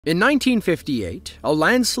In 1958, a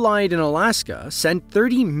landslide in Alaska sent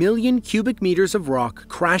 30 million cubic meters of rock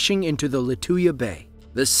crashing into the Lituya Bay.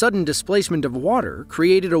 The sudden displacement of water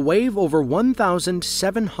created a wave over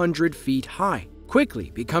 1,700 feet high, quickly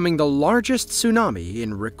becoming the largest tsunami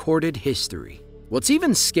in recorded history. What's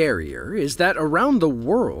even scarier is that around the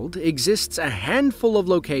world exists a handful of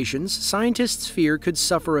locations scientists fear could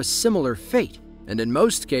suffer a similar fate, and in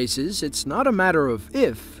most cases, it's not a matter of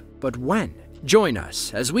if, but when. Join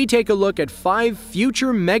us as we take a look at 5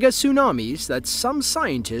 future mega tsunamis that some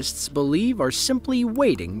scientists believe are simply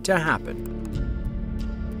waiting to happen.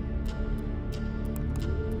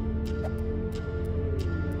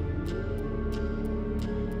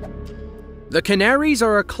 The Canaries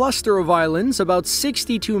are a cluster of islands about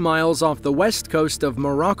 62 miles off the west coast of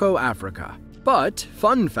Morocco, Africa. But,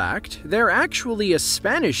 fun fact, they're actually a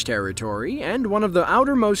Spanish territory and one of the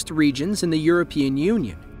outermost regions in the European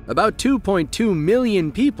Union. About 2.2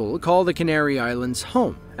 million people call the Canary Islands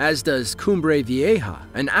home, as does Cumbre Vieja,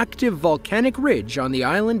 an active volcanic ridge on the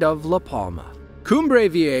island of La Palma. Cumbre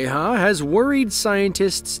Vieja has worried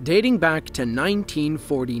scientists dating back to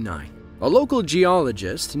 1949. A local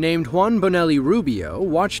geologist named Juan Bonelli Rubio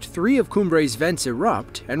watched 3 of Cumbre's vents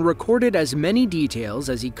erupt and recorded as many details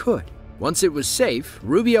as he could. Once it was safe,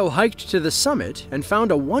 Rubio hiked to the summit and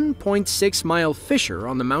found a 1.6-mile fissure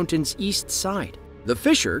on the mountain's east side. The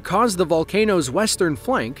fissure caused the volcano's western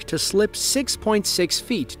flank to slip 6.6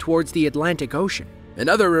 feet towards the Atlantic Ocean.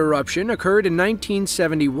 Another eruption occurred in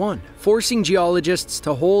 1971, forcing geologists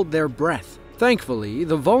to hold their breath. Thankfully,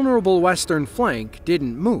 the vulnerable western flank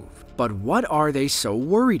didn't move. But what are they so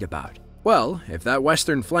worried about? Well, if that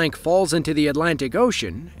western flank falls into the Atlantic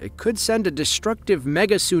Ocean, it could send a destructive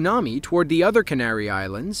mega tsunami toward the other Canary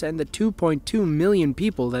Islands and the 2.2 million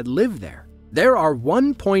people that live there. There are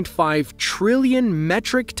 1.5 trillion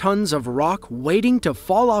metric tons of rock waiting to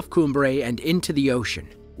fall off Cumbre and into the ocean.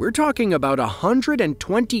 We're talking about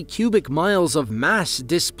 120 cubic miles of mass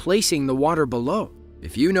displacing the water below.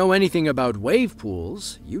 If you know anything about wave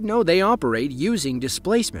pools, you know they operate using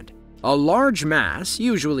displacement. A large mass,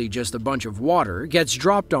 usually just a bunch of water, gets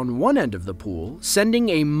dropped on one end of the pool, sending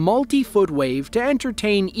a multi-foot wave to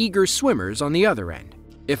entertain eager swimmers on the other end.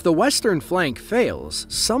 If the western flank fails,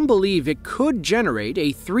 some believe it could generate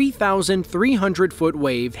a 3,300-foot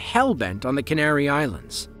wave hellbent on the Canary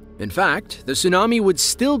Islands. In fact, the tsunami would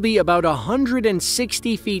still be about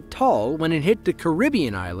 160 feet tall when it hit the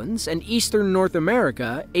Caribbean islands and eastern North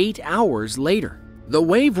America 8 hours later. The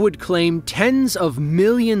wave would claim tens of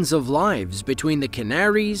millions of lives between the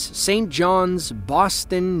Canaries, St. John's,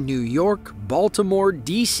 Boston, New York, Baltimore,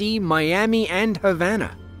 DC, Miami, and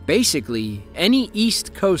Havana. Basically, any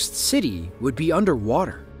East Coast city would be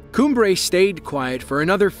underwater. Cumbre stayed quiet for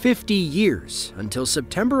another 50 years, until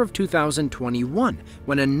September of 2021,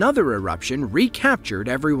 when another eruption recaptured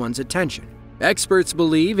everyone's attention. Experts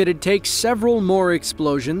believe it'd take several more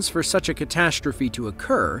explosions for such a catastrophe to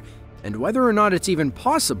occur, and whether or not it's even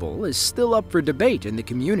possible is still up for debate in the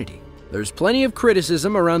community. There's plenty of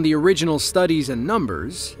criticism around the original studies and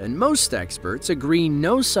numbers, and most experts agree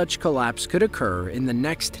no such collapse could occur in the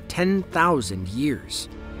next 10,000 years.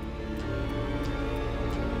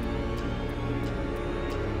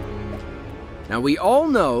 Now, we all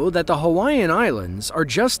know that the Hawaiian Islands are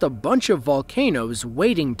just a bunch of volcanoes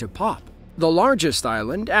waiting to pop. The largest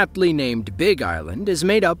island, aptly named Big Island, is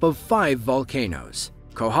made up of 5 volcanoes: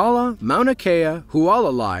 Kohala, Mauna Kea,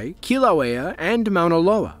 Hualalai, Kilauea, and Mauna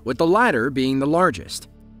Loa, with the latter being the largest.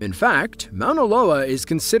 In fact, Mauna Loa is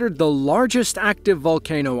considered the largest active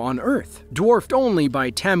volcano on Earth, dwarfed only by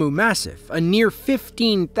Tamu Massif, a near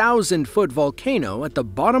 15,000-foot volcano at the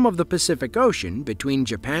bottom of the Pacific Ocean between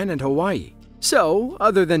Japan and Hawaii. So,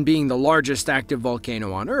 other than being the largest active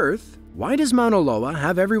volcano on Earth, why does Mauna Loa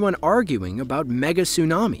have everyone arguing about mega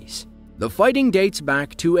tsunamis? The fighting dates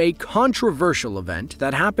back to a controversial event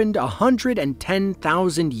that happened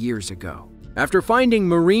 110,000 years ago. After finding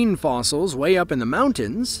marine fossils way up in the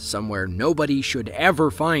mountains, somewhere nobody should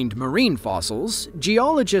ever find marine fossils,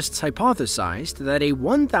 geologists hypothesized that a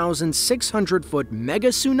 1,600-foot mega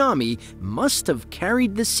tsunami must have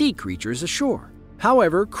carried the sea creatures ashore.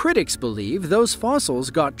 However, critics believe those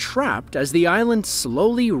fossils got trapped as the island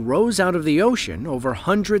slowly rose out of the ocean over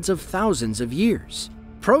hundreds of thousands of years.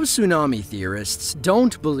 Pro-tsunami theorists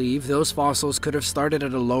don't believe those fossils could have started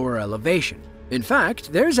at a lower elevation. In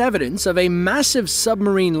fact, there's evidence of a massive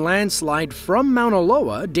submarine landslide from Mauna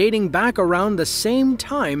Loa dating back around the same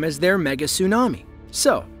time as their mega tsunami.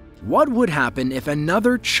 So, what would happen if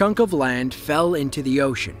another chunk of land fell into the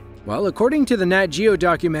ocean? Well, according to the Nat Geo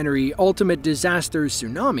documentary Ultimate Disaster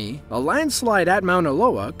Tsunami, a landslide at Mauna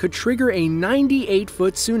Loa could trigger a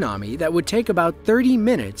 98-foot tsunami that would take about 30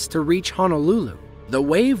 minutes to reach Honolulu. The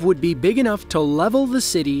wave would be big enough to level the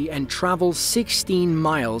city and travel 16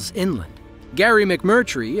 miles inland. Gary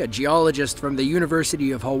McMurtry, a geologist from the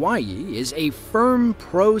University of Hawaii, is a firm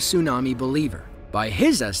pro-tsunami believer. By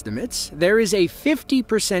his estimates, there is a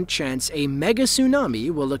 50% chance a mega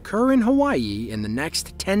tsunami will occur in Hawaii in the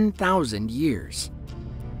next 10,000 years.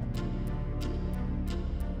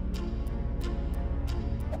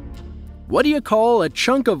 What do you call a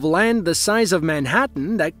chunk of land the size of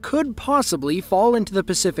Manhattan that could possibly fall into the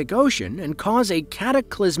Pacific Ocean and cause a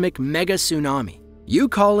cataclysmic mega tsunami? You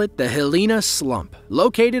call it the Helena Slump,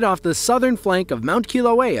 located off the southern flank of Mount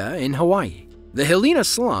Kilauea in Hawaii. The Helena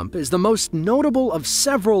Slump is the most notable of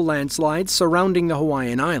several landslides surrounding the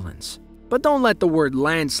Hawaiian Islands. But don't let the word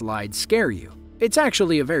landslide scare you. It's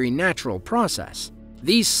actually a very natural process.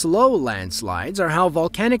 These slow landslides are how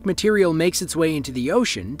volcanic material makes its way into the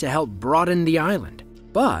ocean to help broaden the island.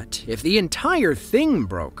 But if the entire thing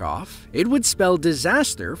broke off, it would spell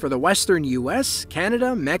disaster for the western US,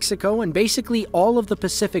 Canada, Mexico, and basically all of the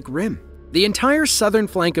Pacific Rim. The entire southern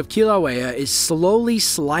flank of Kilauea is slowly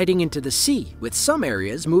sliding into the sea, with some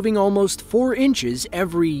areas moving almost 4 inches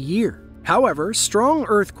every year. However, strong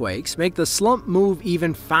earthquakes make the slump move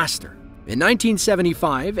even faster. In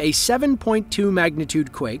 1975, a 7.2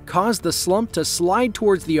 magnitude quake caused the slump to slide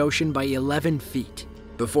towards the ocean by 11 feet.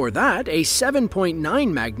 Before that, a 7.9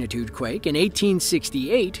 magnitude quake in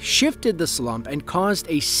 1868 shifted the slump and caused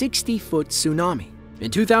a 60-foot tsunami. In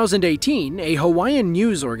 2018, a Hawaiian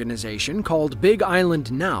news organization called Big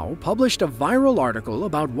Island Now published a viral article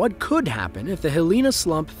about what could happen if the Helena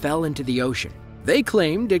Slump fell into the ocean. They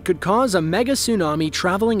claimed it could cause a mega tsunami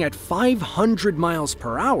traveling at 500 miles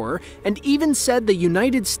per hour and even said the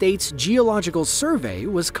United States Geological Survey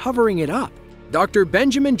was covering it up. Dr.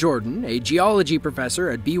 Benjamin Jordan, a geology professor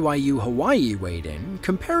at BYU Hawaii, weighed in,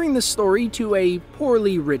 comparing the story to a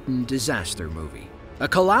poorly written disaster movie. A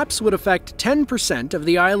collapse would affect 10% of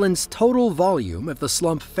the island's total volume if the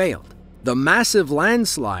slump failed. The massive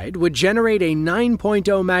landslide would generate a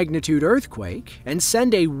 9.0 magnitude earthquake and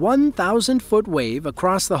send a 1,000-foot wave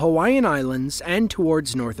across the Hawaiian Islands and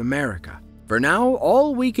towards North America. For now,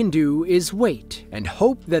 all we can do is wait and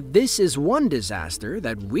hope that this is one disaster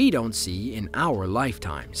that we don't see in our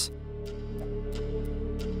lifetimes.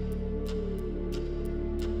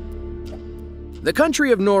 The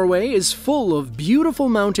country of Norway is full of beautiful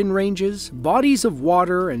mountain ranges, bodies of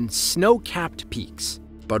water, and snow-capped peaks.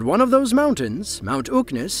 But one of those mountains, Mount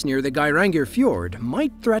Uknes near the Geiranger Fjord,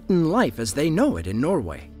 might threaten life as they know it in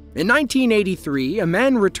Norway. In 1983, a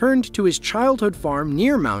man returned to his childhood farm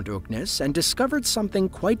near Mount Uknes and discovered something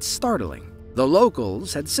quite startling. The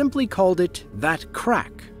locals had simply called it that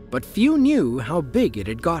crack, but few knew how big it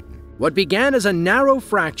had gotten. What began as a narrow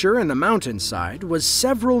fracture in the mountainside was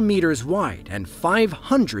several meters wide and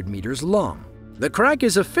 500 meters long. The crack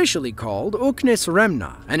is officially called Uknes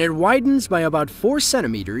Remna, and it widens by about 4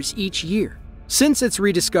 centimeters each year. Since its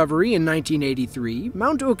rediscovery in 1983,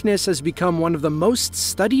 Mount Uknes has become one of the most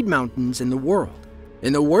studied mountains in the world.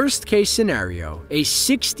 In the worst-case scenario, a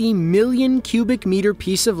 60 million cubic meter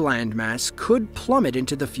piece of landmass could plummet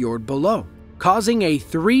into the fjord below, causing a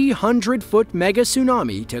 300-foot mega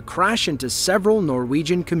tsunami to crash into several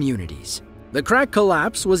Norwegian communities. The crack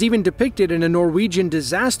collapse was even depicted in a Norwegian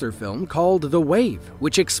disaster film called The Wave,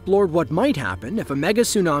 which explored what might happen if a mega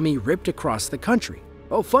tsunami ripped across the country.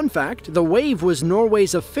 Oh, fun fact, The Wave was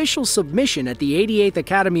Norway's official submission at the 88th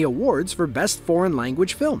Academy Awards for Best Foreign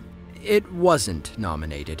Language Film. It wasn't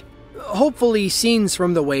nominated. Hopefully, scenes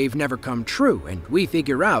from The Wave never come true, and we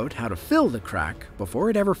figure out how to fill the crack before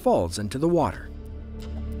it ever falls into the water.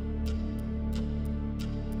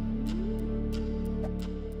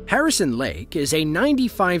 Harrison Lake is a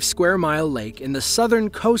 95 square mile lake in the southern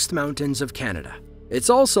coast mountains of Canada. It's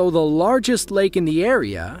also the largest lake in the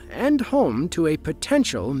area and home to a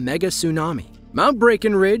potential mega tsunami. Mount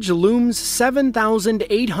Breckenridge looms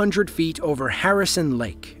 7,800 feet over Harrison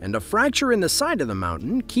Lake, and a fracture in the side of the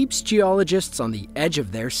mountain keeps geologists on the edge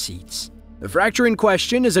of their seats. The fracture in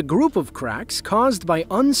question is a group of cracks caused by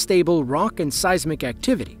unstable rock and seismic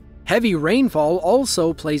activity. Heavy rainfall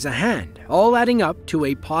also plays a hand, all adding up to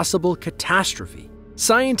a possible catastrophe.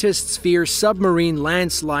 Scientists fear submarine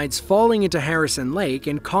landslides falling into Harrison Lake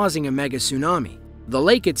and causing a mega tsunami. The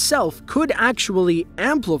lake itself could actually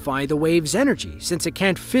amplify the wave's energy since it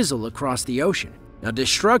can't fizzle across the ocean. Now,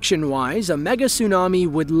 destruction-wise, a mega tsunami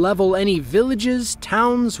would level any villages,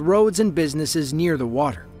 towns, roads, and businesses near the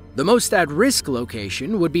water. The most at-risk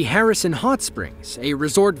location would be Harrison Hot Springs, a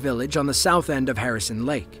resort village on the south end of Harrison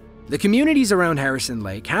Lake. The communities around Harrison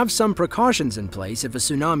Lake have some precautions in place if a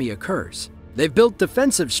tsunami occurs. They've built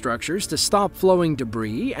defensive structures to stop flowing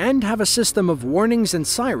debris and have a system of warnings and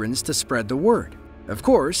sirens to spread the word. Of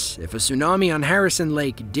course, if a tsunami on Harrison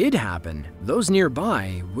Lake did happen, those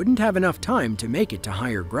nearby wouldn't have enough time to make it to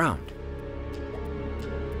higher ground.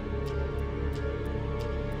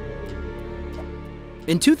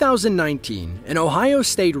 In 2019, an Ohio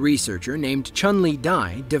State researcher named Chun-Li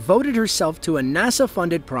Dai devoted herself to a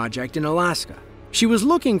NASA-funded project in Alaska. She was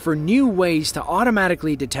looking for new ways to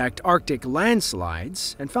automatically detect Arctic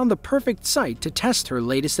landslides and found the perfect site to test her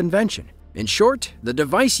latest invention. In short, the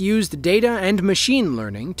device used data and machine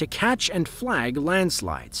learning to catch and flag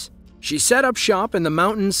landslides. She set up shop in the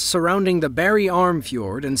mountains surrounding the Barry Arm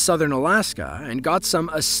Fjord in southern Alaska and got some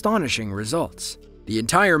astonishing results. The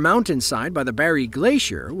entire mountainside by the Barry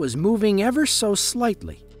Glacier was moving ever so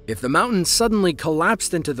slightly. If the mountain suddenly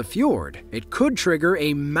collapsed into the fjord, it could trigger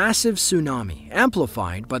a massive tsunami,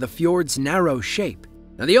 amplified by the fjord's narrow shape.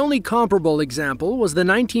 Now, the only comparable example was the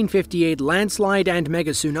 1958 landslide and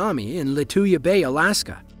mega tsunami in Lituya Bay,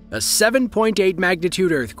 Alaska. A 7.8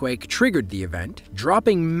 magnitude earthquake triggered the event,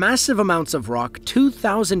 dropping massive amounts of rock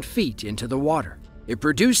 2,000 feet into the water. It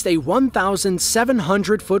produced a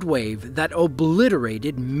 1,700-foot wave that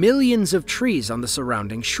obliterated millions of trees on the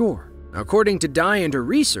surrounding shore. According to Dai and her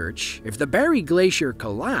research, if the Barry Glacier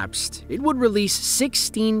collapsed, it would release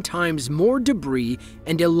 16 times more debris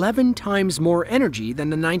and 11 times more energy than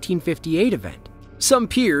the 1958 event. Some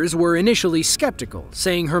peers were initially skeptical,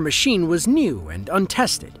 saying her machine was new and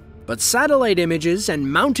untested. But satellite images and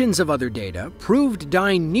mountains of other data proved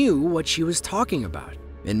Dai knew what she was talking about.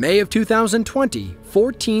 In May of 2020,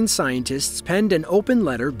 14 scientists penned an open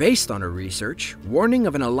letter based on her research, warning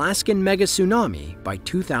of an Alaskan mega tsunami by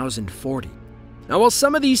 2040. Now, while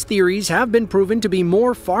some of these theories have been proven to be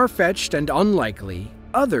more far-fetched and unlikely,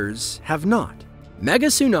 others have not. Mega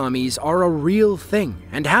tsunamis are a real thing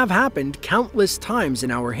and have happened countless times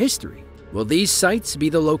in our history. Will these sites be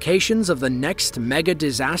the locations of the next mega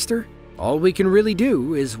disaster? All we can really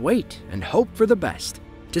do is wait and hope for the best.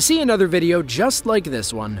 To see another video just like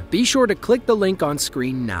this one, be sure to click the link on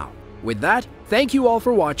screen now. With that, thank you all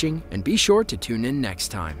for watching, and be sure to tune in next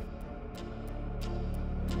time.